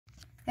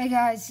Hey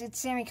guys, it's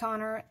Sammy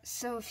Connor.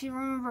 So if you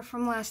remember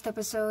from last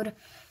episode,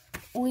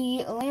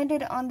 we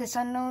landed on this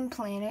unknown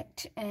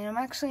planet, and I'm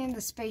actually in the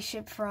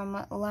spaceship I'm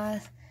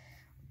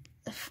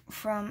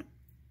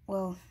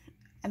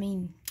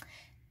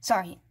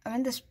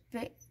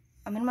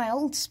in my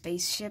old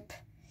spaceship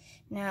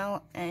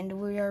now, and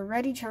we are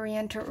ready to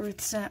re-enter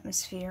Earth's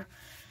atmosphere.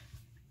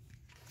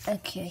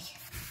 Okay.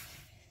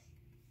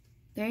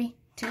 3,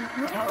 2,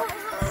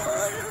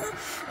 1.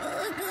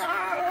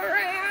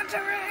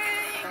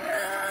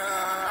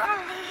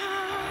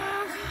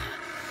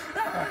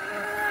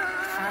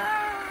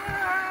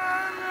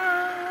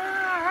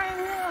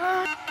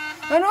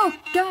 Oh no,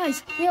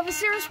 guys, we have a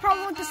serious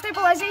problem with the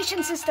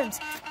stabilization systems.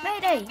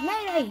 Mayday,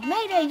 mayday,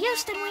 mayday,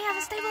 Houston, we have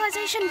a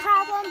stabilization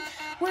problem.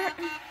 We're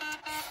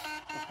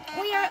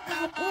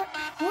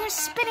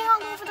spinning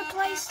all over the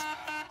place.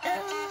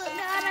 Oh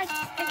God, I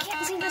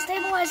can't seem to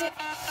stabilize it.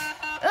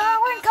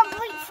 We're in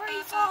complete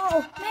free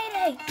fall.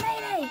 Mayday,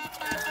 mayday.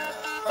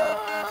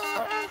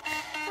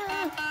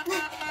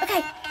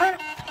 Okay, I'm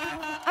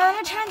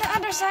gonna turn the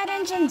underside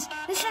engines.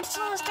 This should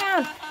slow us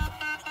down.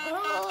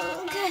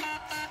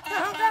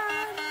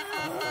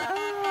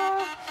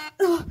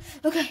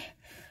 Okay.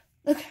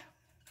 Okay.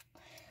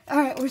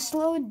 Alright, we're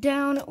slowed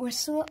down. We're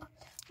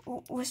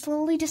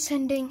slowly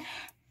descending.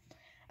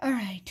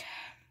 Alright.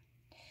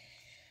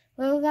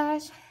 Well,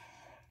 guys,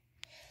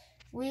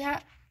 we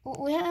have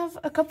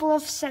a couple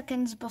of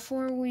seconds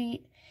before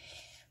we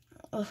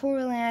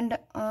land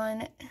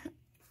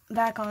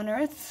back on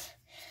Earth.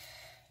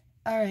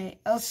 Alright,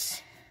 I'll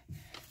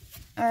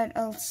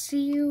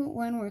see you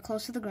when we're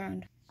close to the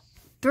ground.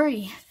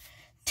 3,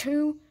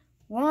 2,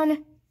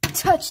 1,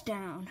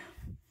 touchdown!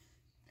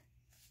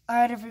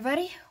 Alright,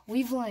 everybody,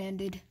 we've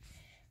landed.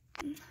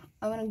 I'm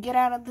gonna get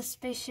out of the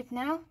spaceship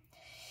now,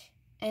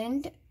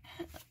 and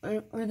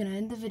we're gonna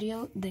end the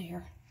video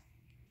there.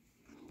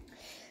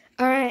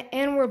 Alright,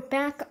 and we're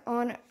back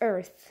on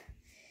Earth.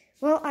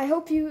 Well, I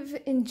hope you've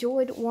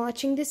enjoyed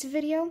watching this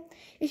video.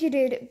 If you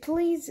did,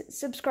 please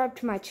subscribe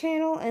to my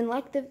channel and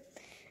like the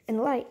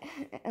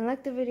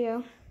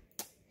video.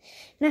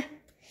 Nah.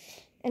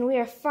 And we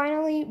are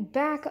finally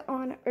back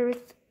on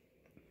Earth.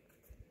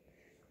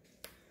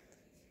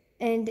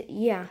 And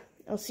yeah,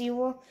 I'll see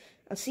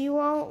you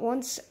all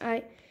once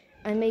I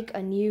make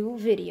a new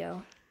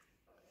video.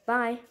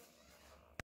 Bye.